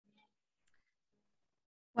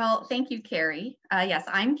Well, thank you, Carrie. Yes,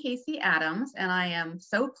 I'm Casey Adams, and I am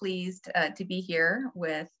so pleased to be here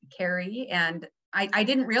with Carrie. And I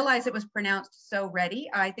didn't realize it was pronounced so ready.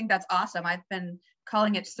 I think that's awesome. I've been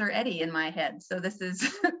calling it Sir Eddie in my head, so this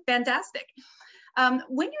is fantastic.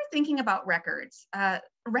 When you're thinking about records,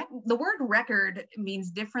 the word record means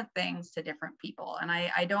different things to different people. And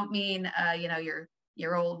I don't mean,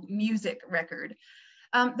 your old music record.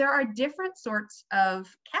 There are different sorts of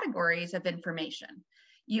categories of information.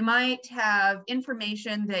 You might have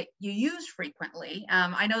information that you use frequently.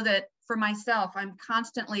 I know that for myself, I'm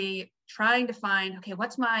constantly trying to find, okay,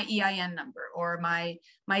 what's my EIN number or my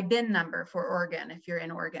BIN number for Oregon, if you're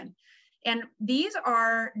in Oregon. And these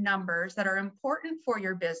are numbers that are important for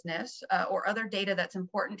your business or other data that's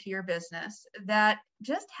important to your business that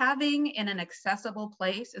just having in an accessible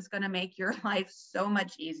place is going to make your life so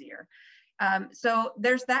much easier. So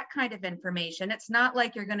there's that kind of information. It's not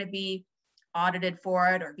like you're going to be audited for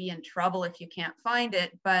it or be in trouble if you can't find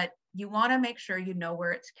it, but you want to make sure you know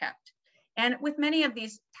where it's kept. And with many of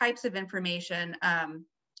these types of information,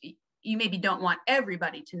 you maybe don't want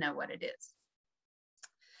everybody to know what it is.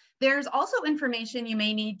 There's also information you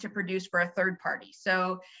may need to produce for a third party.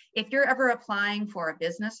 So if you're ever applying for a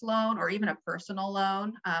business loan or even a personal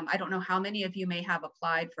loan, I don't know how many of you may have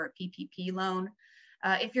applied for a PPP loan.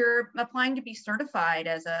 If you're applying to be certified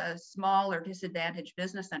as a small or disadvantaged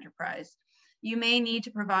business enterprise, you may need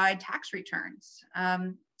to provide tax returns.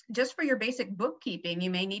 Just for your basic bookkeeping,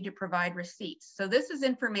 you may need to provide receipts. So this is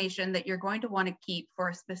information that you're going to want to keep for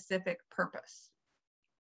a specific purpose.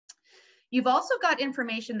 You've also got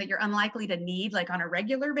information that you're unlikely to need like on a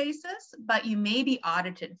regular basis, but you may be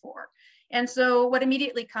audited for. And so what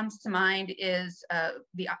immediately comes to mind is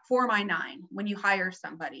the Form I-9 when you hire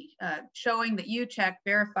somebody, showing that you checked,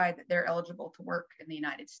 verified that they're eligible to work in the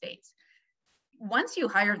United States. Once you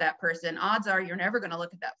hire that person, odds are you're never going to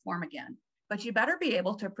look at that form again, but you better be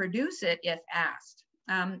able to produce it if asked.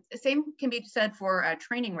 The same can be said for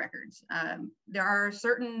training records. There are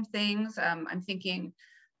certain things, I'm thinking,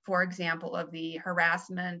 for example, of the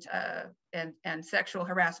harassment and sexual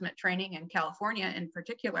harassment training in California in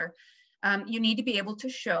particular. You need to be able to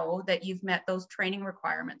show that you've met those training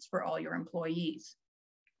requirements for all your employees.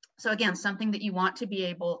 So again, something that you want to be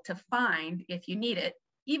able to find if you need it,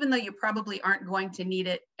 even though you probably aren't going to need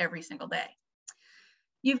it every single day.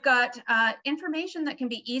 You've got information that can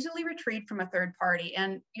be easily retrieved from a third party,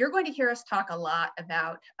 and you're going to hear us talk a lot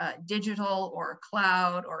about digital or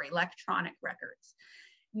cloud or electronic records.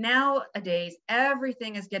 Nowadays,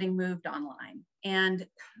 everything is getting moved online, and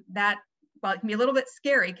that, while it can be a little bit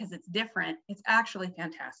scary because it's different, it's actually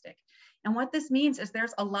fantastic. And what this means is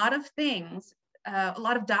there's a lot of things, a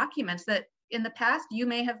lot of documents that in the past you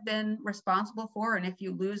may have been responsible for, and if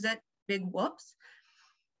you lose it, big whoops.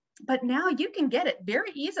 But now you can get it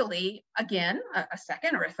very easily again, a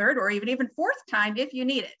second or a third or even fourth time if you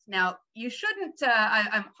need it. Now, you shouldn't,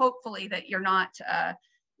 I'm hopefully that you're not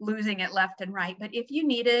losing it left and right, but if you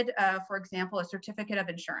needed, for example, a certificate of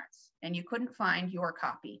insurance and you couldn't find your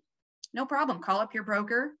copy, no problem, call up your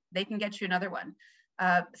broker, they can get you another one.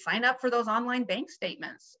 Sign up for those online bank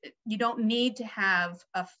statements. You don't need to have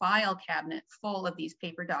a file cabinet full of these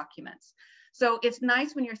paper documents. So it's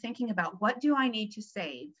nice when you're thinking about what do I need to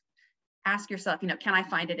save? Ask yourself, can I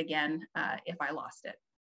find it again if I lost it?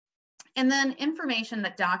 And then information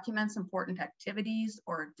that documents important activities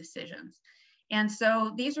or decisions. And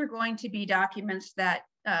so these are going to be documents that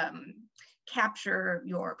capture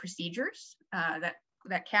your procedures,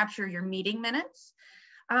 that capture your meeting minutes,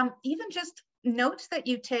 even just notes that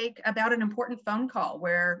you take about an important phone call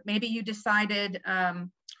where maybe you decided to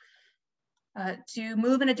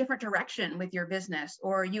move in a different direction with your business,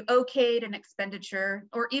 or you okayed an expenditure,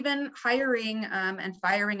 or even hiring and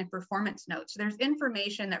firing and performance notes. There's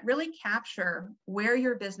information that really capture where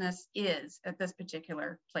your business is at this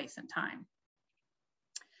particular place and time.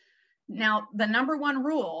 Now, the number one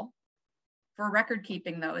rule for record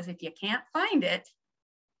keeping, though, is if you can't find it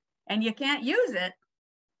and you can't use it,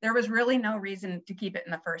 there was really no reason to keep it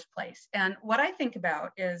in the first place. And what I think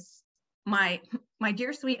about is my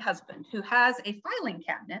dear sweet husband, who has a filing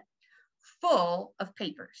cabinet full of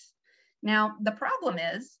papers. Now, the problem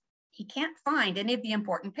is he can't find any of the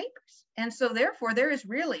important papers. And so therefore, there is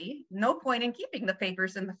really no point in keeping the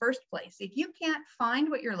papers in the first place. If you can't find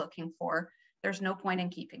what you're looking for, there's no point in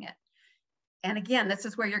keeping it. And again, this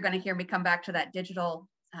is where you're going to hear me come back to that digital,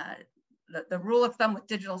 the rule of thumb with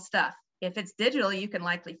digital stuff. If it's digital, you can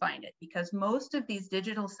likely find it because most of these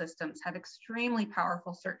digital systems have extremely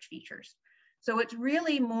powerful search features. So it's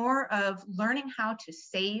really more of learning how to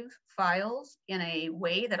save files in a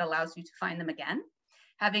way that allows you to find them again,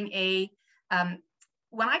 having a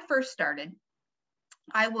when I first started,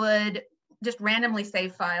 I would just randomly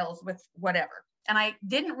save files with whatever. And I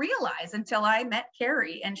didn't realize until I met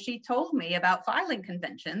Carrie and she told me about filing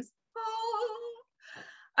conventions. Oh,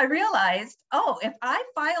 I realized, oh, if I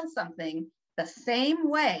file something the same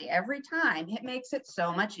way every time, it makes it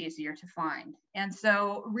so much easier to find. And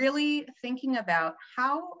so really thinking about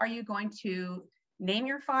how are you going to name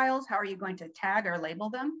your files, how are you going to tag or label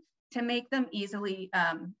them to make them easily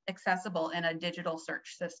accessible in a digital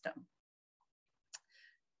search system.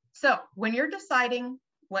 So when you're deciding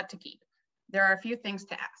what to keep, there are a few things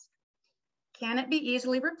to ask. Can it be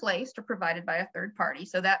easily replaced or provided by a third party?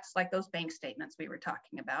 So that's like those bank statements we were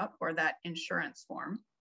talking about, or that insurance form.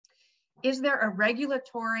 Is there a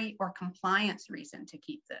regulatory or compliance reason to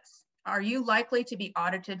keep this? Are you likely to be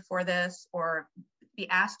audited for this or be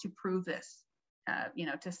asked to prove this,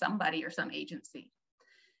 to somebody or some agency?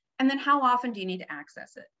 And then how often do you need to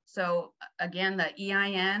access it? So again, the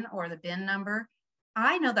EIN or the BIN number,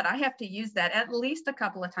 I know that I have to use that at least a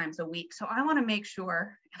couple of times a week. So I want to make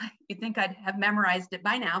sure, you'd think I'd have memorized it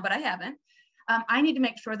by now, but I haven't. I need to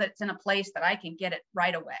make sure that it's in a place that I can get it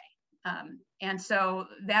right away. And so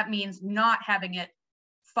that means not having it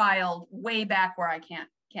filed way back where I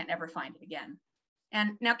can't ever find it again.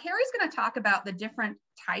 And now Carrie's going to talk about the different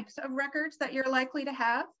types of records that you're likely to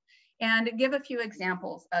have and give a few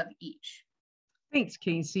examples of each. Thanks,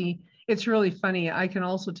 Casey. It's really funny. I can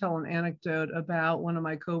also tell an anecdote about one of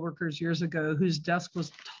my coworkers years ago whose desk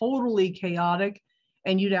was totally chaotic,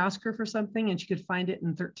 and you'd ask her for something and she could find it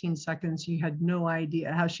in 13 seconds. You had no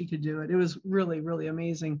idea how she could do it. It was really, really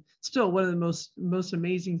amazing. Still one of the most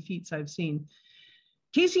amazing feats I've seen.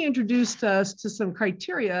 Casey introduced us to some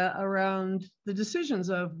criteria around the decisions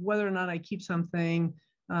of whether or not I keep something,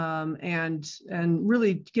 and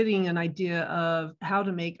really getting an idea of how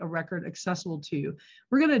to make a record accessible to you.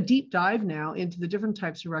 We're going to deep dive now into the different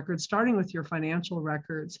types of records, starting with your financial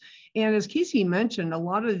records. And as Casey mentioned, a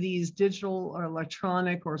lot of these digital or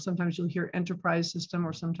electronic, or sometimes you'll hear enterprise system,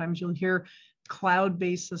 or sometimes you'll hear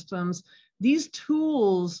cloud-based systems. These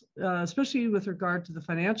tools, especially with regard to the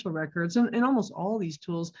financial records, and almost all these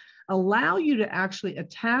tools, allow you to actually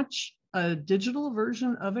attach a digital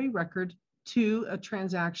version of a record to a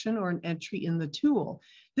transaction or an entry in the tool.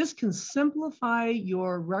 This can simplify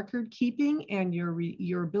your record keeping and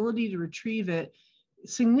your ability to retrieve it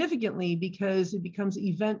significantly, because it becomes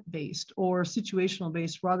event-based or situational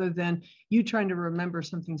based rather than you trying to remember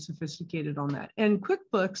something sophisticated on that. And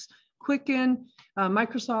QuickBooks, Quicken,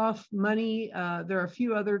 Microsoft Money, there are a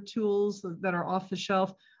few other tools that are off the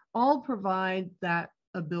shelf, all provide that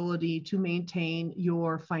ability to maintain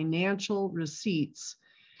your financial receipts.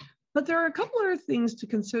 But there are a couple other things to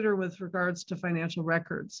consider with regards to financial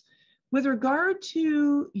records. With regard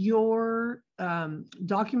to your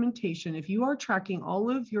documentation, if you are tracking all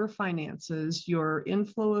of your finances, your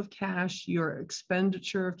inflow of cash, your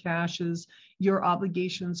expenditure of cashes, your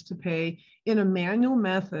obligations to pay in a manual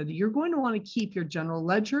method, you're going to want to keep your general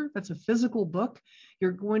ledger. That's a physical book.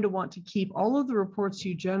 You're going to want to keep all of the reports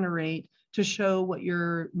you generate to show what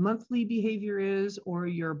your monthly behavior is or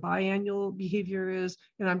your biannual behavior is.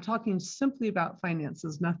 And I'm talking simply about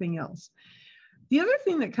finances, nothing else. The other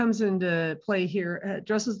thing that comes into play here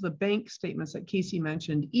addresses the bank statements that Casey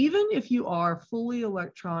mentioned. Even if you are fully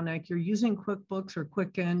electronic, you're using QuickBooks or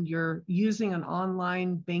Quicken, you're using an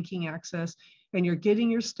online banking access, and you're getting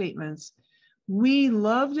your statements, we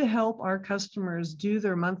love to help our customers do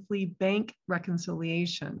their monthly bank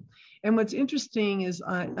reconciliation. And what's interesting is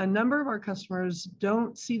a number of our customers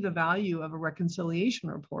don't see the value of a reconciliation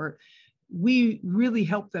report. We really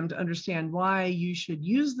help them to understand why you should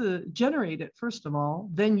generate it, first of all,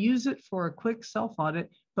 then use it for a quick self-audit,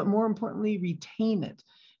 but more importantly, retain it.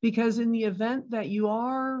 Because in the event that you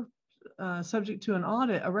are subject to an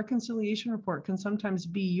audit, a reconciliation report can sometimes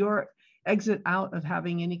be your exit out of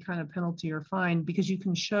having any kind of penalty or fine, because you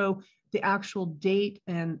can show the actual date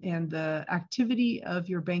and the activity of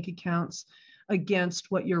your bank accounts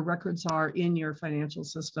against what your records are in your financial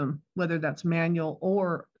system, whether that's manual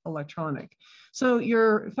or electronic. So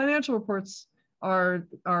your financial reports are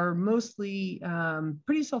mostly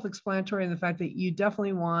pretty self-explanatory in the fact that you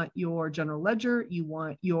definitely want your general ledger, you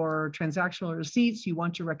want your transactional receipts, you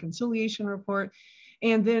want your reconciliation report.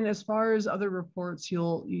 And then as far as other reports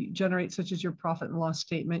you generate, such as your profit and loss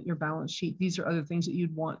statement, your balance sheet, these are other things that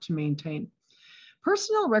you'd want to maintain.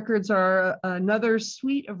 Personnel records are another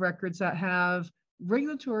suite of records that have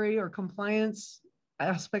regulatory or compliance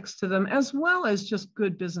aspects to them, as well as just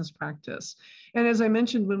good business practice. And as I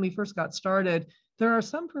mentioned when we first got started, There are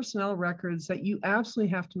some personnel records that you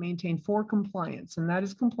absolutely have to maintain for compliance, and that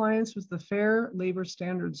is compliance with the Fair Labor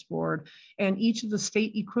Standards Board and each of the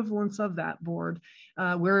state equivalents of that board.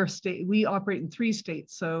 We operate in 3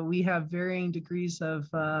 states, so we have varying degrees of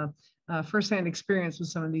firsthand experience with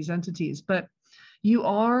some of these entities. But you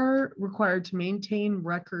are required to maintain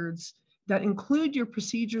records that include your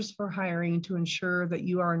procedures for hiring to ensure that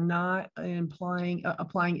you are not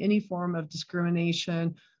applying any form of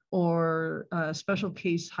discrimination or special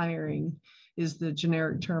case hiring is the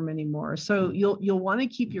generic term anymore. So you'll want to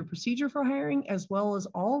keep your procedure for hiring as well as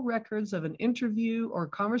all records of an interview or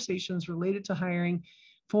conversations related to hiring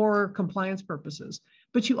for compliance purposes.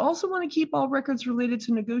 But you also want to keep all records related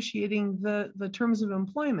to negotiating the terms of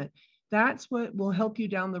employment. That's what will help you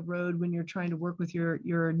down the road when you're trying to work with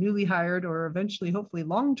your newly hired or eventually, hopefully,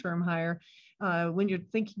 long-term hire. When you're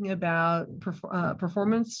thinking about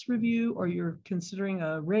performance review, or you're considering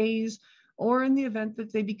a raise, or in the event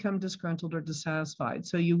that they become disgruntled or dissatisfied.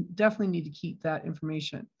 So you definitely need to keep that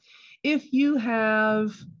information. If you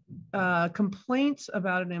have complaints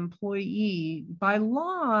about an employee, by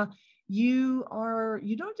law, you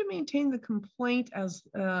don't have to maintain the complaint as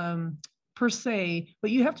per se, but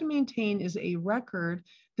you have to maintain is a record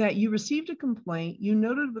that you received a complaint, you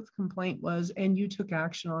noted what the complaint was, and you took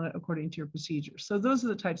action on it according to your procedures. So those are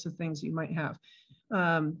the types of things you might have.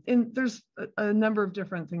 And there's a number of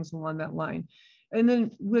different things along that line. And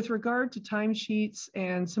then with regard to timesheets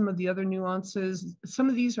and some of the other nuances, some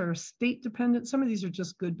of these are state dependent, some of these are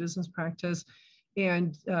just good business practice.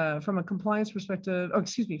 And from a compliance perspective,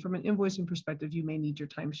 from an invoicing perspective, you may need your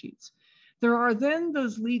timesheets. There are then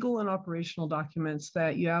those legal and operational documents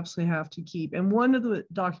that you absolutely have to keep. And one of the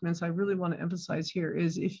documents I really want to emphasize here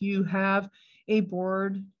is if you have a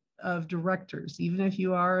board of directors, even if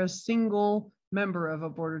you are a single member of a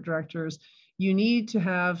board of directors, you need to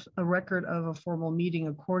have a record of a formal meeting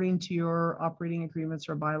according to your operating agreements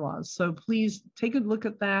or bylaws. So please take a look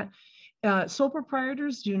at that. Sole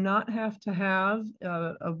proprietors do not have to have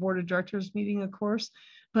a board of directors meeting, of course,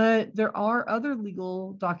 but there are other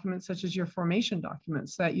legal documents such as your formation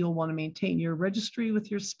documents that you'll want to maintain, your registry with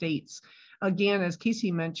your states. Again, as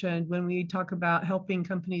Casey mentioned, when we talk about helping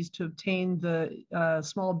companies to obtain the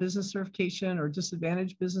small business certification or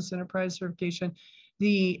disadvantaged business enterprise certification,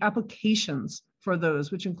 the applications for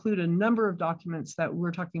those, which include a number of documents that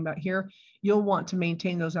we're talking about here, you'll want to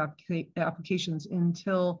maintain those applications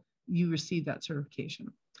until you receive that certification.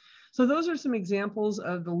 So those are some examples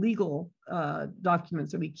of the legal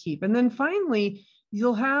documents that we keep. And then finally,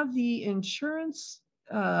 you'll have the insurance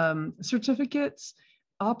certificates,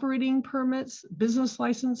 operating permits, business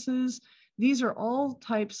licenses. These are all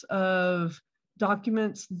types of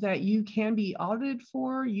documents that you can be audited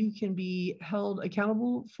for, you can be held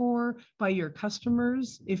accountable for by your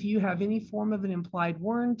customers. If you have any form of an implied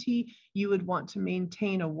warranty, you would want to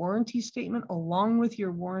maintain a warranty statement along with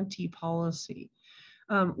your warranty policy.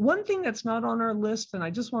 One thing that's not on our list, and I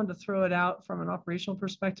just wanted to throw it out from an operational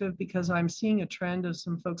perspective because I'm seeing a trend of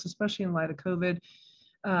some folks, especially in light of COVID,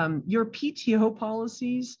 your PTO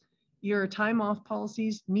policies, your time off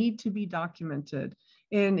policies need to be documented.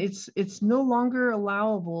 And it's no longer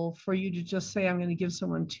allowable for you to just say, I'm going to give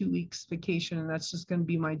someone 2 weeks vacation and that's just going to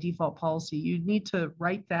be my default policy. You need to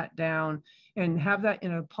write that down and have that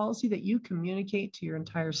in a policy that you communicate to your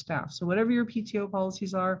entire staff. So whatever your PTO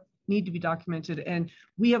policies are, need to be documented. And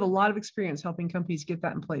we have a lot of experience helping companies get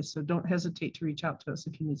that in place. So don't hesitate to reach out to us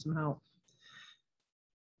if you need some help.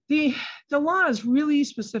 The law is really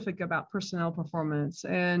specific about personnel performance.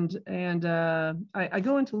 And I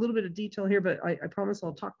go into a little bit of detail here, but I promise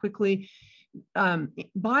I'll talk quickly.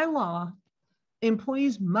 By law,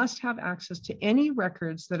 employees must have access to any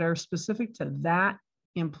records that are specific to that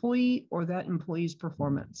employee or that employee's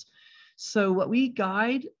performance. So what we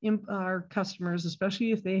guide our customers,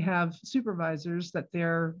 especially if they have supervisors that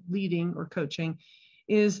they're leading or coaching,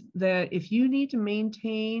 is that if you need to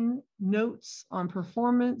maintain notes on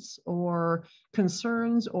performance or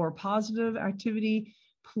concerns or positive activity,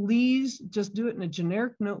 please just do it in a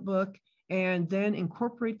generic notebook and then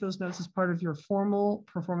incorporate those notes as part of your formal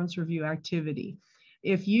performance review activity.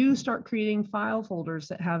 If you start creating file folders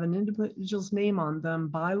that have an individual's name on them,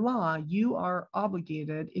 by law, you are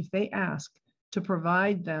obligated, if they ask, to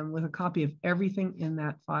provide them with a copy of everything in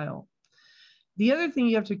that file. The other thing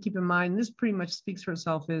you have to keep in mind, this pretty much speaks for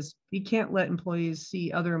itself, is you can't let employees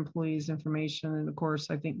see other employees' information. And of course,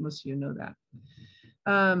 I think most of you know that.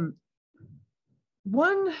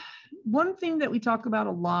 One thing that we talk about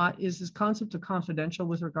a lot is this concept of confidential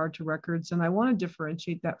with regard to records. And I want to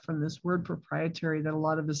differentiate that from this word proprietary that a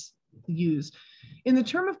lot of us use. In the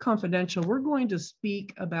term of confidential, we're going to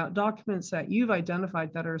speak about documents that you've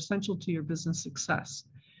identified that are essential to your business success.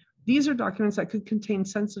 These are documents that could contain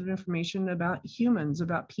sensitive information about humans,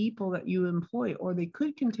 about people that you employ, or they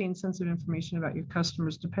could contain sensitive information about your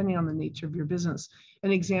customers, depending on the nature of your business.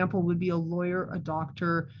 An example would be a lawyer, a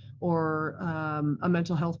doctor, or a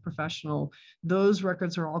mental health professional. Those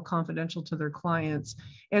records are all confidential to their clients.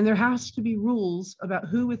 And there has to be rules about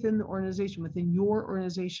who within the organization, within your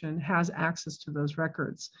organization, has access to those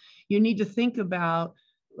records. You need to think about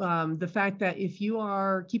the fact that if you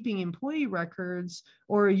are keeping employee records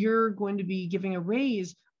or you're going to be giving a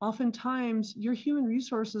raise, oftentimes your human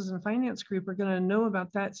resources and finance group are going to know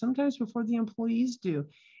about that sometimes before the employees do.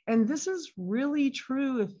 And this is really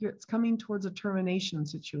true if it's coming towards a termination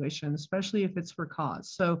situation, especially if it's for cause.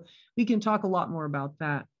 So we can talk a lot more about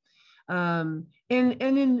that.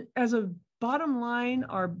 As a bottom line,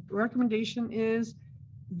 our recommendation is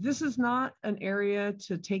this is not an area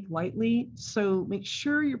to take lightly. So make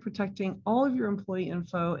sure you're protecting all of your employee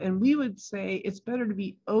info. And we would say it's better to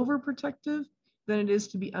be overprotective than it is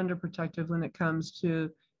to be underprotective when it comes to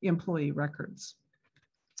employee records.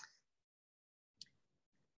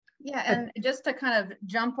 Yeah, and just to kind of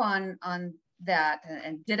jump on that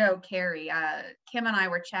and ditto Carrie, Kim and I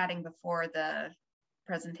were chatting before the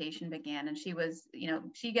presentation began, and she was,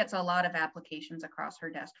 she gets a lot of applications across her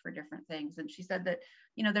desk for different things. And she said that,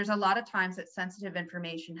 there's a lot of times that sensitive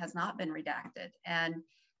information has not been redacted. And,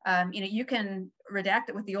 you can redact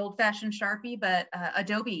it with the old fashioned Sharpie, but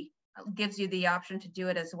Adobe gives you the option to do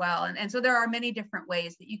it as well. And so there are many different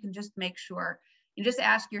ways that you can just make sure you just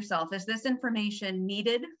ask yourself, is this information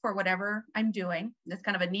needed for whatever I'm doing? That's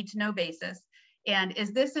kind of a need to know basis. And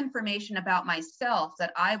is this information about myself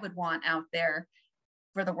that I would want out there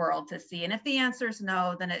for the world to see? And if the answer is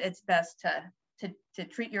no, then it's best to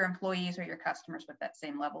treat your employees or your customers with that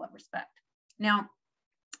same level of respect. Now,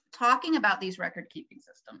 talking about these record keeping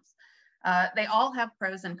systems, they all have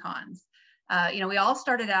pros and cons. We all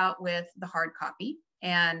started out with the hard copy,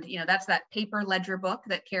 and that's that paper ledger book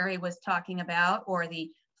that Carrie was talking about, or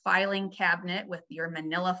the filing cabinet with your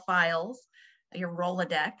manila files, your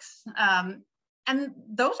Rolodex. And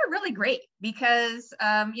those are really great because,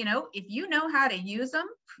 if you know how to use them,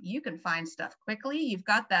 you can find stuff quickly. You've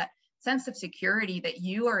got that sense of security that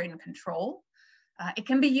you are in control. It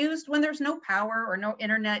can be used when there's no power or no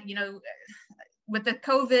internet. With the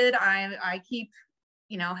COVID, I keep,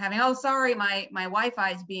 having, oh, sorry, my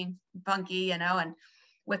Wi-Fi is being funky, and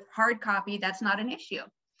with hard copy, that's not an issue.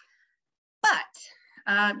 But,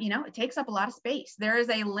 it takes up a lot of space. There is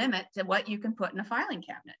a limit to what you can put in a filing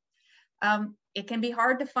cabinet. It can be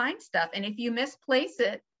hard to find stuff. And if you misplace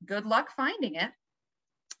it, good luck finding it.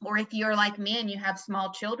 Or if you're like me and you have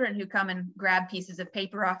small children who come and grab pieces of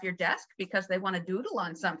paper off your desk because they want to doodle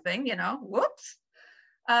on something, whoops.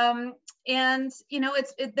 They're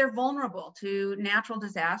vulnerable to natural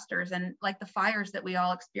disasters, and like the fires that we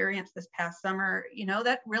all experienced this past summer,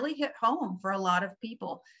 that really hit home for a lot of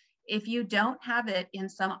people. If you don't have it in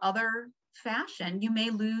some other fashion, you may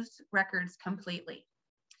lose records completely.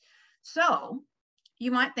 So you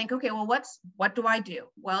might think, okay, well, what do I do?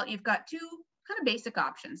 Well, you've got two kind of basic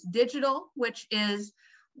options. Digital, which is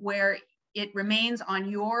where it remains on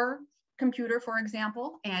your computer, for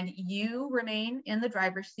example, and you remain in the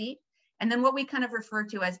driver's seat. And then what we kind of refer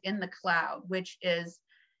to as in the cloud, which is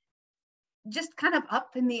just kind of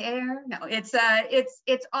up in the air. No, it's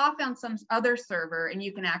off on some other server and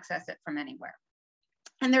you can access it from anywhere.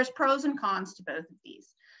 And there's pros and cons to both of these.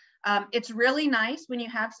 It's really nice when you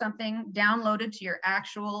have something downloaded to your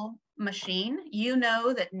actual machine. You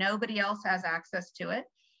know that nobody else has access to it.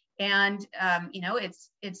 And,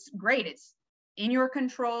 it's great. It's in your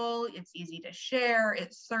control. It's easy to share.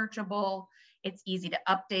 It's searchable. It's easy to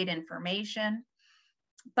update information.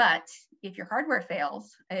 But if your hardware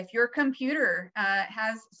fails, if your computer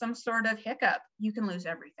has some sort of hiccup, you can lose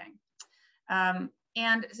everything.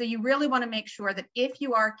 And so you really want to make sure that if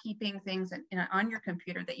you are keeping things on your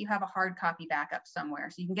computer, that you have a hard copy backup somewhere.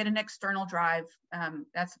 So you can get an external drive.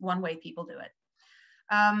 That's one way people do it.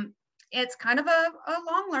 It's kind of a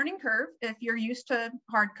long learning curve if you're used to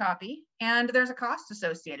hard copy, and there's a cost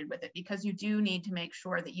associated with it because you do need to make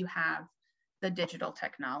sure that you have the digital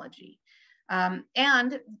technology.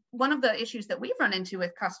 And one of the issues that we've run into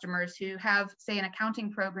with customers who have, say, an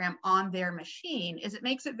accounting program on their machine is it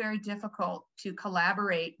makes it very difficult to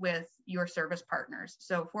collaborate with your service partners.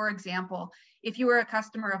 So for example, if you were a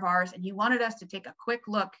customer of ours and you wanted us to take a quick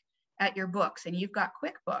look at your books and you've got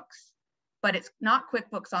QuickBooks, but it's not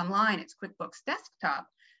QuickBooks Online, it's QuickBooks Desktop,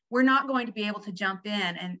 we're not going to be able to jump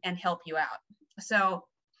in and help you out. So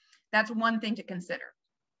that's one thing to consider.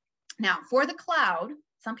 Now, for the cloud,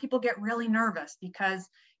 some people get really nervous because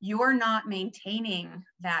you're not maintaining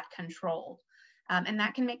that control. And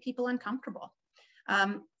that can make people uncomfortable.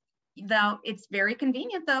 Though it's very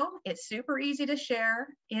convenient, though. It's super easy to share.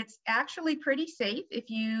 It's actually pretty safe if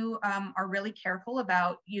you are really careful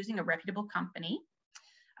about using a reputable company.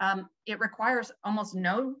 It requires almost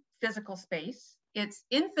no physical space. It's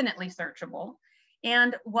infinitely searchable.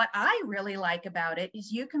 And what I really like about it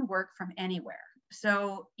is you can work from anywhere.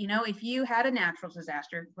 So, you know, if you had a natural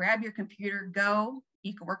disaster, grab your computer, go,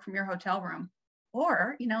 you can work from your hotel room.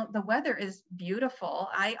 Or, you know, the weather is beautiful.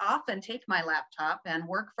 I often take my laptop and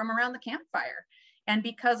work from around the campfire. And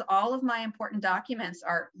because all of my important documents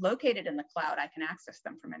are located in the cloud, I can access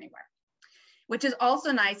them from anywhere. Which is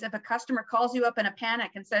also nice if a customer calls you up in a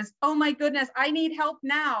panic and says, oh my goodness, I need help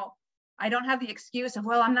now. I don't have the excuse of,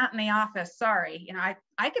 well, I'm not in the office, sorry. You know,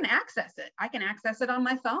 I can access it. I can access it on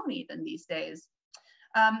my phone even these days.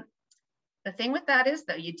 The thing with that is,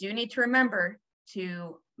 though, you do need to remember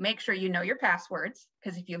to make sure you know your passwords,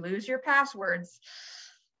 because if you lose your passwords,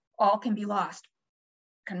 all can be lost.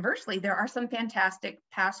 Conversely, there are some fantastic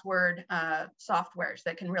password softwares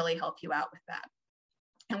that can really help you out with that.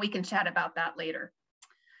 And we can chat about that later.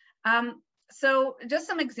 So just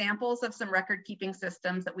some examples of some record keeping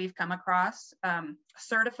systems that we've come across.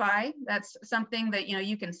 Certify, that's something that, you know,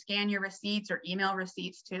 you can scan your receipts or email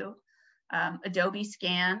receipts to. Adobe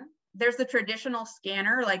Scan. There's the traditional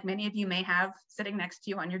scanner, like many of you may have sitting next to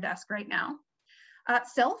you on your desk right now.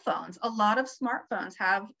 Cell phones, a lot of smartphones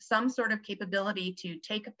have some sort of capability to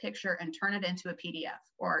take a picture and turn it into a PDF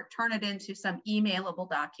or turn it into some emailable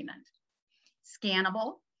document.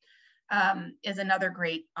 Scannable is another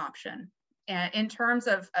great option. And in terms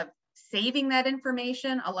of saving that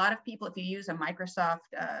information, a lot of people, if you use a Microsoft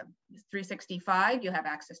 365, you have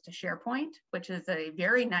access to SharePoint, which is a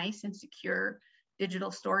very nice and secure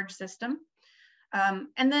digital storage system.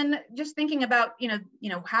 And then just thinking about, you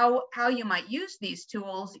know how you might use these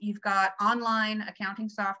tools. You've got online accounting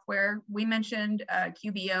software. We mentioned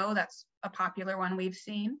QBO. That's a popular one we've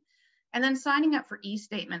seen. And then signing up for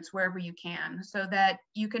e-statements wherever you can, so that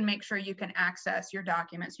you can make sure you can access your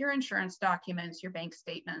documents, your insurance documents, your bank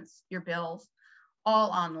statements, your bills, all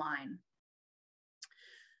online.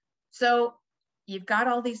 So you've got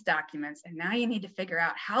all these documents, and now you need to figure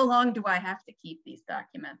out, how long do I have to keep these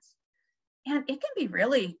documents? And it can be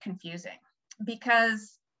really confusing,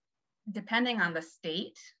 because depending on the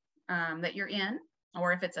state that you're in,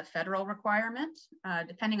 or if it's a federal requirement,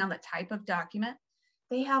 depending on the type of document,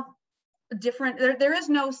 they have different, there is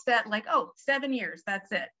no set like, oh, 7 years,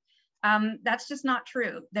 that's it. That's just not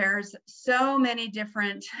true. There's so many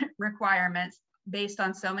different requirements based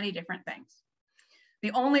on so many different things.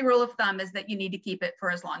 The only rule of thumb is that you need to keep it for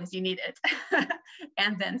as long as you need it,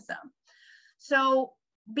 and then some. So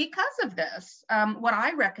because of this, what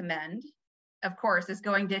I recommend, of course, is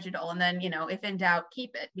going digital, and then, you know, if in doubt,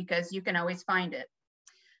 keep it, because you can always find it.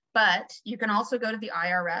 But you can also go to the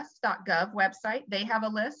irs.gov website. They have a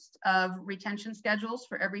list of retention schedules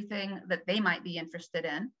for everything that they might be interested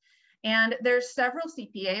in. And there's several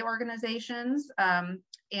CPA organizations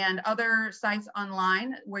and other sites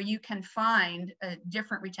online where you can find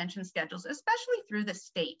different retention schedules, especially through the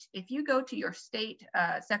state. If you go to your state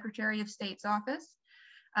Secretary of State's office,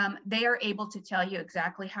 they are able to tell you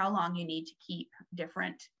exactly how long you need to keep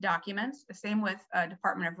different documents. The same with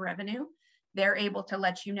Department of Revenue. They're able to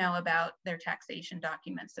let you know about their taxation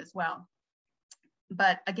documents as well.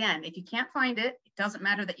 But again, if you can't find it, it doesn't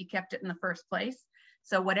matter that you kept it in the first place.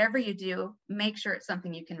 So whatever you do, make sure it's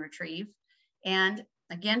something you can retrieve. And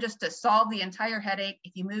again, just to solve the entire headache,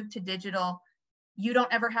 if you move to digital, you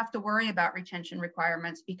don't ever have to worry about retention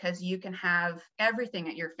requirements, because you can have everything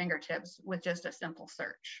at your fingertips with just a simple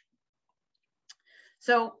search.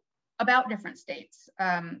 So about different states.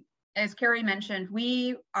 As Carrie mentioned,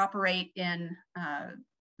 we operate in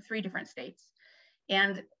 3 different states.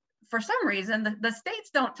 And for some reason, the states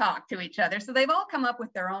don't talk to each other. So they've all come up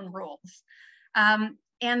with their own rules.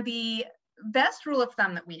 And the best rule of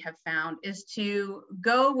thumb that we have found is to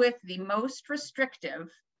go with the most restrictive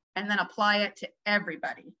and then apply it to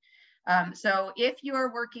everybody. So if you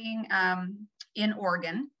are working in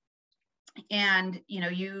Oregon, and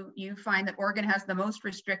you find that Oregon has the most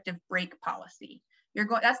restrictive break policy,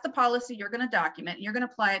 that's the policy you're going to document, and you're going to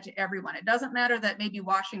apply it to everyone. It doesn't matter that maybe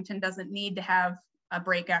Washington doesn't need to have a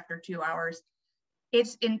break after 2 hours.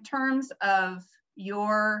 It's in terms of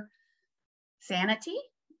your sanity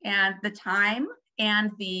and the time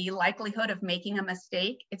and the likelihood of making a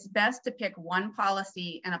mistake. It's best to pick one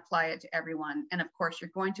policy and apply it to everyone. And of course,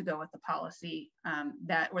 you're going to go with the policy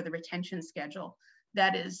or the retention schedule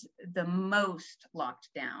that is the most locked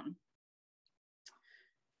down.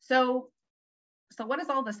 So what does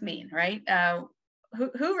all this mean, right?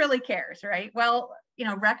 Who really cares, right? Well,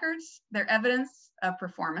 records, they're evidence of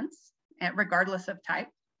performance, regardless of type.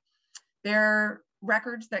 They're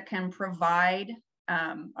records that can provide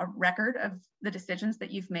a record of the decisions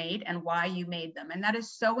that you've made and why you made them. And that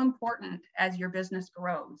is so important as your business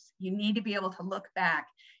grows. You need to be able to look back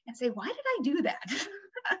and say, why did I do that?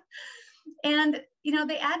 And,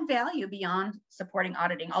 they add value beyond supporting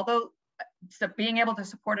auditing. Although being able to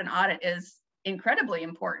support an audit is incredibly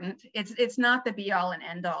important, it's not the be all and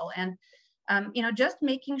end all. And, just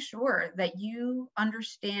making sure that you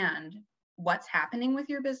understand what's happening with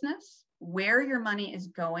your business, where your money is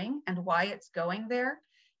going and why it's going there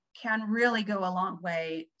can really go a long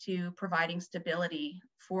way to providing stability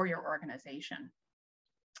for your organization.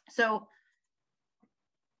 So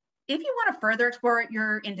if you want to further explore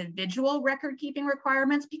your individual record keeping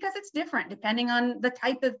requirements, because it's different depending on the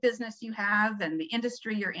type of business you have and the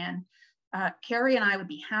industry you're in, Carrie and I would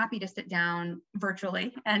be happy to sit down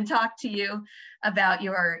virtually and talk to you about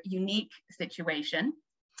your unique situation.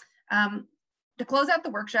 To close out the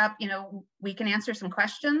workshop, we can answer some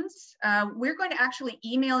questions. We're going to actually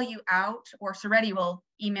email you out, or Soretti will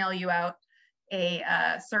email you out a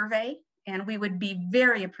survey, and we would be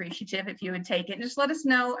very appreciative if you would take it. And just let us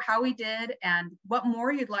know how we did and what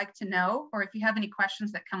more you'd like to know, or if you have any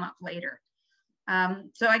questions that come up later.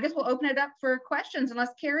 So I guess we'll open it up for questions, unless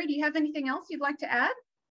Carrie, do you have anything else you'd like to add?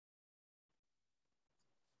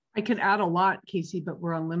 I could add a lot, Casey, but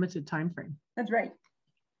we're on limited time frame. That's right.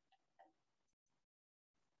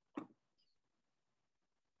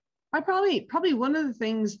 Probably one of the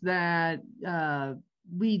things that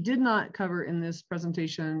we did not cover in this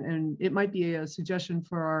presentation, and it might be a suggestion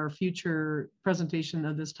for our future presentation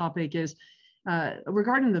of this topic, is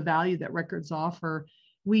regarding the value that records offer.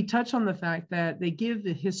 We touch on the fact that they give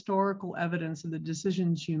the historical evidence of the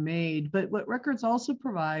decisions you made, but what records also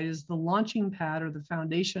provide is the launching pad or the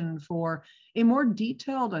foundation for a more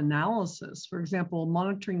detailed analysis. For example,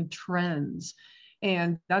 monitoring trends.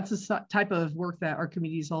 And that's a type of work that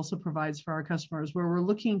Archimedes also provides for our customers, where we're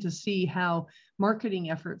looking to see how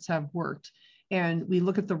marketing efforts have worked. And we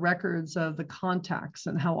look at the records of the contacts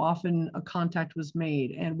and how often a contact was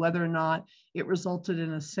made and whether or not it resulted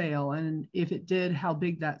in a sale. And if it did, how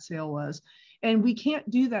big that sale was. And we can't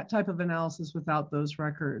do that type of analysis without those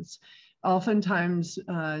records. Oftentimes,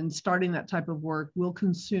 in starting that type of work will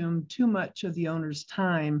consume too much of the owner's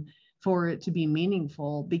time for it to be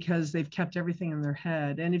meaningful, because they've kept everything in their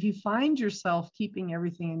head. And if you find yourself keeping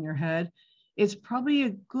everything in your head, it's probably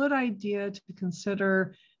a good idea to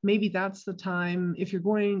consider maybe that's the time, if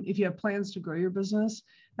you have plans to grow your business,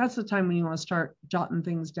 that's the time when you want to start jotting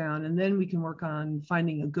things down. And then we can work on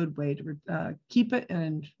finding a good way to keep it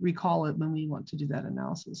and recall it when we want to do that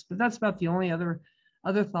analysis. But that's about the only other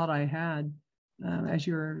thought I had as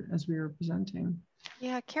we were presenting.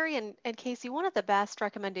 Yeah, Carrie and Casey, one of the best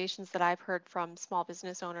recommendations that I've heard from small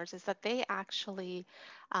business owners is that they actually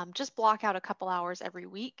just block out a couple hours every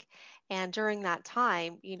week. And during that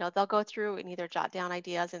time, they'll go through and either jot down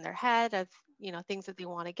ideas in their head of, things that they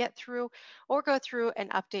want to get through, or go through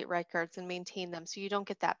and update records and maintain them so you don't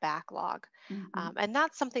get that backlog. Mm-hmm. And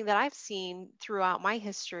that's something that I've seen throughout my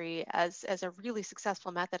history as a really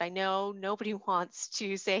successful method. I know nobody wants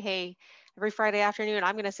to say, hey, every Friday afternoon,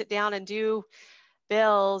 I'm going to sit down and do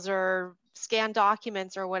bills or scan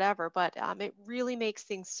documents or whatever, but it really makes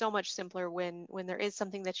things so much simpler when there is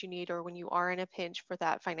something that you need, or when you are in a pinch for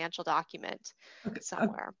that financial document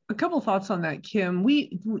somewhere. A couple of thoughts on that, Kim.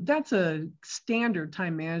 That's a standard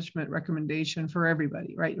time management recommendation for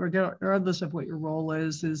everybody, right? Regardless of what your role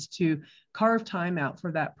is to carve time out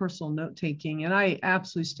for that personal note taking. And I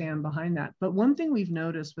absolutely stand behind that. But one thing we've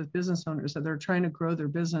noticed with business owners that they're trying to grow their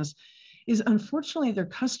business is, unfortunately, their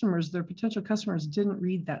potential customers didn't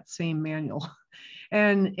read that same manual.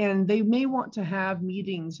 And they may want to have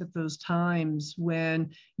meetings at those times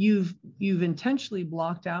when you've intentionally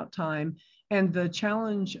blocked out time, and the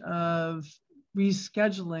challenge of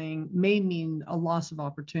rescheduling may mean a loss of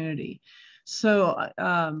opportunity. So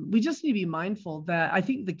we just need to be mindful that I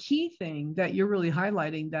think the key thing that you're really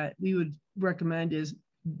highlighting that we would recommend is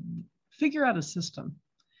figure out a system.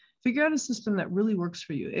 Figure out a system that really works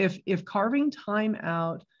for you. If carving time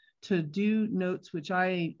out to do notes, which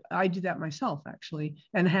I do that myself actually,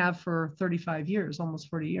 and have for 35 years, almost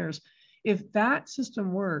 40 years, if that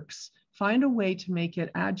system works, find a way to make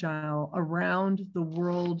it agile around the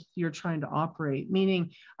world you're trying to operate.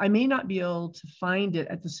 Meaning, I may not be able to find it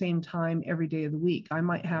at the same time every day of the week. I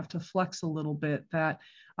might have to flex a little bit that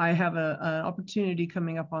I have an opportunity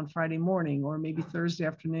coming up on Friday morning or maybe Thursday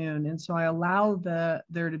afternoon. And so I allow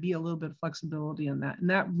there to be a little bit of flexibility in that. And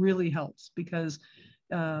that really helps because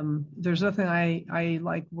there's nothing I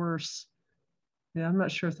like worse. Yeah, I'm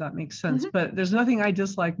not sure if that makes sense, but there's nothing I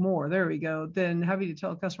dislike more, there we go, than having to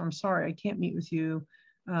tell a customer, I'm sorry, I can't meet with you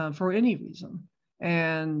for any reason.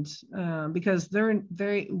 And because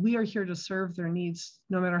we are here to serve their needs,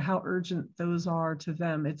 no matter how urgent those are to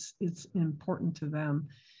them. It's important to them.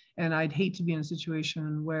 And I'd hate to be in a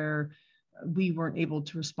situation where we weren't able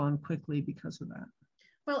to respond quickly because of that.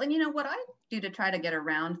 Well, and you know what I do to try to get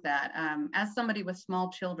around that, as somebody with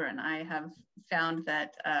small children, I have found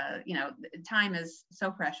that, time is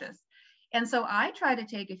so precious. And so I try to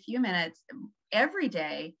take a few minutes every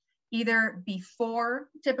day, either before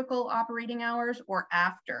typical operating hours or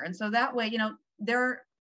after. And so that way, there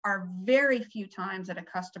are very few times that a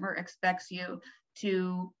customer expects you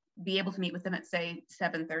to be able to meet with them at, say,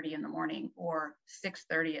 7:30 in the morning or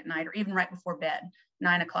 6:30 at night, or even right before bed,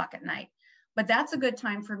 9 o'clock at night. But that's a good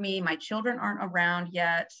time for me. My children aren't around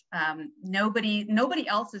yet. Nobody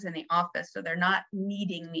else is in the office, so they're not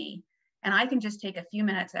needing me. And I can just take a few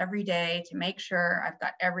minutes every day to make sure I've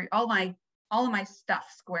got all of my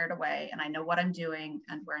stuff squared away, and I know what I'm doing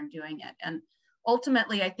and where I'm doing it. And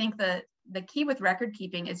ultimately, I think the key with record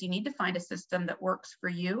keeping is you need to find a system that works for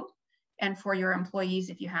you and for your employees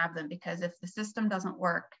if you have them, because if the system doesn't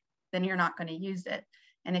work, then you're not going to use it.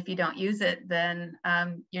 And if you don't use it, then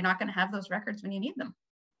you're not going to have those records when you need them.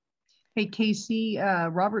 Hey, Casey,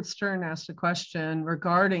 Robert Stern asked a question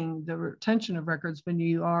regarding the retention of records when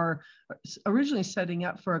you are originally setting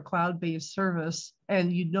up for a cloud-based service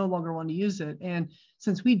and you no longer want to use it. And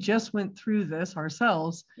since we just went through this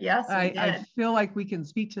ourselves, yes, I feel like we can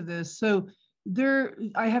speak to this. So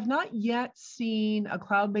I have not yet seen a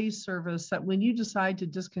cloud-based service that when you decide to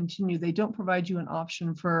discontinue, they don't provide you an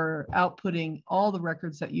option for outputting all the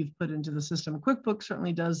records that you've put into the system. QuickBooks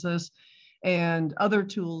certainly does this, and other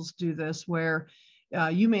tools do this, where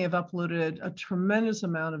you may have uploaded a tremendous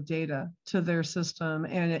amount of data to their system,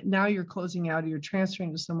 and now you're closing out or you're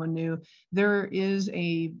transferring to someone new. There is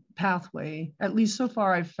a pathway, at least so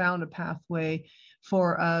far I've found a pathway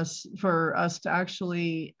for us to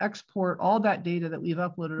actually export all that data that we've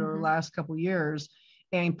uploaded over the last couple of years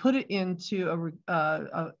and put it into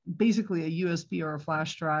basically a USB or a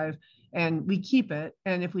flash drive, and we keep it.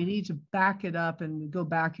 And if we need to back it up and go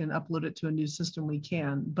back and upload it to a new system, we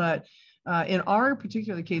can. But in our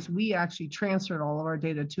particular case, we actually transferred all of our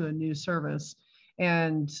data to a new service.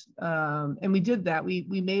 And we did that.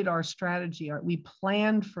 We made our strategy. We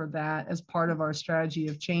planned for that as part of our strategy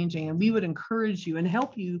of changing. And we would encourage you and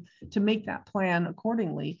help you to make that plan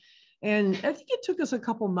accordingly. And I think it took us a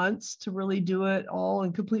couple months to really do it all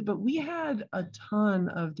and complete, but we had a ton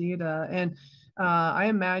of data. And I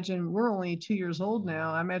imagine we're only 2 years old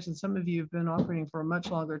now. I imagine some of you have been operating for a much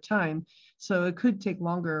longer time, so it could take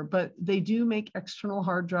longer, but they do make external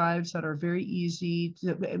hard drives that are very easy,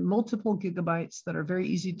 multiple gigabytes that are very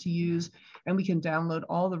easy to use, and we can download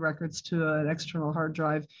all the records to an external hard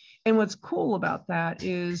drive. And what's cool about that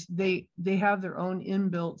is they have their own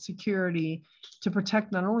inbuilt security to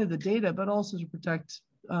protect not only the data, but also to protect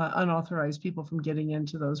unauthorized people from getting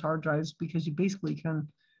into those hard drives, because you basically can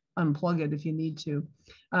unplug it if you need to.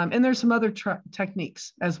 And there's some other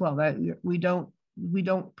techniques as well that we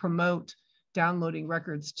don't promote downloading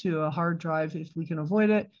records to a hard drive if we can avoid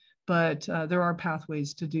it, but there are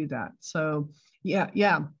pathways to do that. So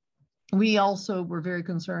yeah. We also were very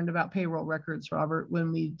concerned about payroll records, Robert,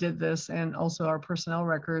 when we did this, and also our personnel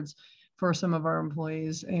records for some of our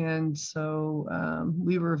employees. And so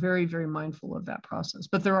we were very, very mindful of that process.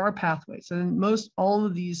 But there are pathways, and all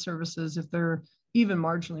of these services, if they're even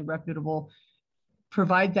marginally reputable,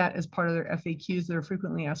 provide that as part of their FAQs, their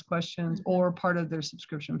frequently asked questions, or part of their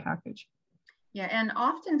subscription package. Yeah, and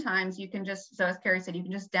oftentimes you can just, so as Carrie said, you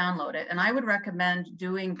can just download it. And I would recommend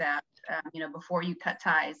doing that, before you cut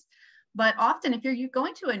ties. But often if you're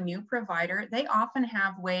going to a new provider, they often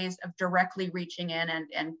have ways of directly reaching in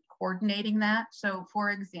and coordinating that. So for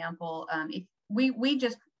example, if we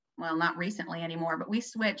just, well, not recently anymore, but we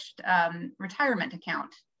switched retirement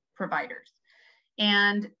account providers.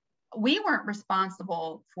 And we weren't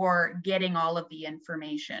responsible for getting all of the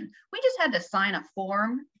information. We just had to sign a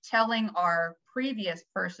form telling our previous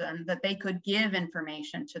person that they could give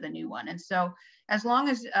information to the new one. And so as long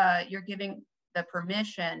as you're giving the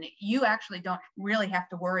permission, you actually don't really have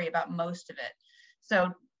to worry about most of it.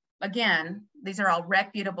 So again, these are all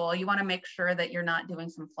reputable. You want to make sure that you're not doing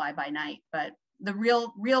some fly by night, but the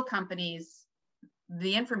real companies,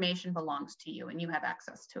 the information belongs to you and you have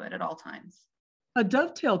access to it at all times. A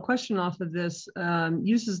dovetail question off of this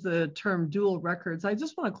uses the term dual records. I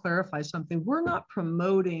just want to clarify something. We're not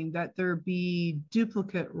promoting that there be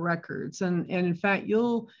duplicate records. And in fact,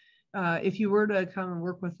 if you were to come and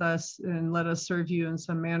work with us and let us serve you in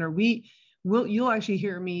some manner, you'll actually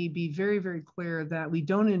hear me be very, very clear that we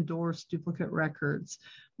don't endorse duplicate records.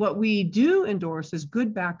 What we do endorse is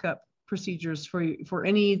good backup procedures for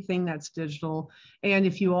anything that's digital. And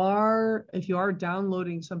if you are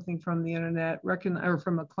downloading something from the internet or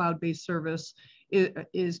from a cloud-based service,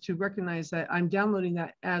 is to recognize that I'm downloading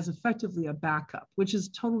that as effectively a backup, which is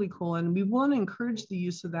totally cool. And we want to encourage the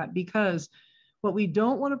use of that, because what we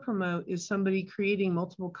don't want to promote is somebody creating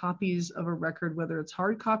multiple copies of a record, whether it's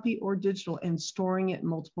hard copy or digital, and storing it in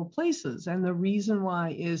multiple places. And the reason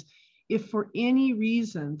why is, if for any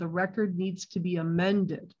reason the record needs to be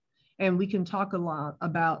amended, and we can talk a lot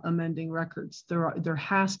about amending records, there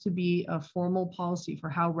has to be a formal policy for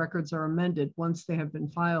how records are amended once they have been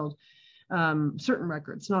filed. Certain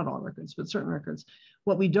records, not all records, but certain records.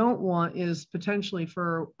 What we don't want is potentially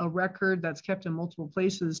for a record that's kept in multiple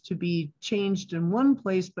places to be changed in one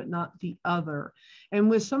place, but not the other. And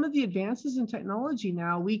with some of the advances in technology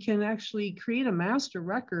now, we can actually create a master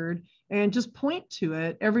record and just point to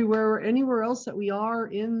it everywhere, anywhere else that we are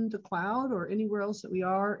in the cloud or anywhere else that we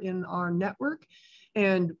are in our network.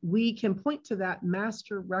 And we can point to that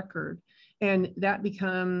master record, and that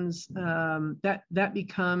becomes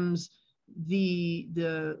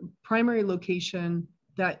the primary location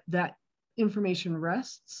that information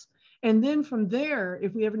rests. And then from there,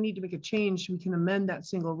 if we ever need to make a change, we can amend that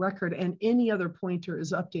single record, and any other pointer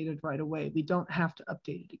is updated right away. We don't have to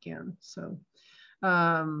update it again. So,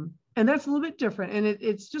 and that's a little bit different. And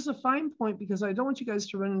it's just a fine point, because I don't want you guys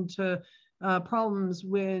to run into problems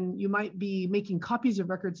when you might be making copies of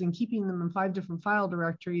records and keeping them in 5 different file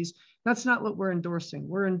directories. That's not what we're endorsing.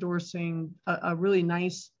 We're endorsing a really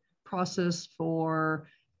nice process for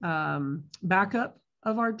backup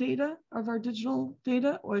of our data, of our digital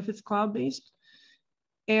data, or if it's cloud-based,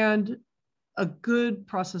 and a good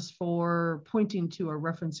process for pointing to or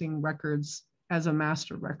referencing records as a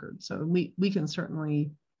master record. So we can certainly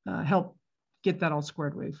help get that all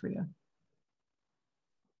squared away for you.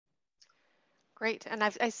 Great, and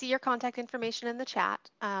I see your contact information in the chat.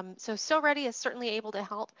 So Ready is certainly able to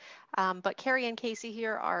help, but Carrie and Casey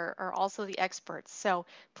here are also the experts. So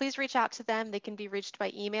please reach out to them. They can be reached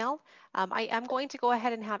by email. I am going to go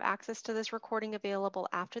ahead and have access to this recording available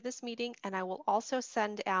after this meeting, and I will also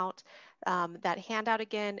send out that handout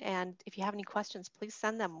again. And if you have any questions, please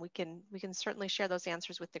send them. We can certainly share those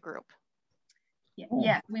answers with the group.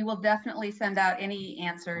 Yes, we will definitely send out any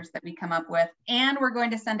answers that we come up with, and we're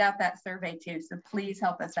going to send out that survey too. So please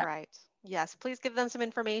help us out. Right. Yes, please give them some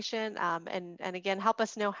information, and again, help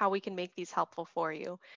us know how we can make these helpful for you.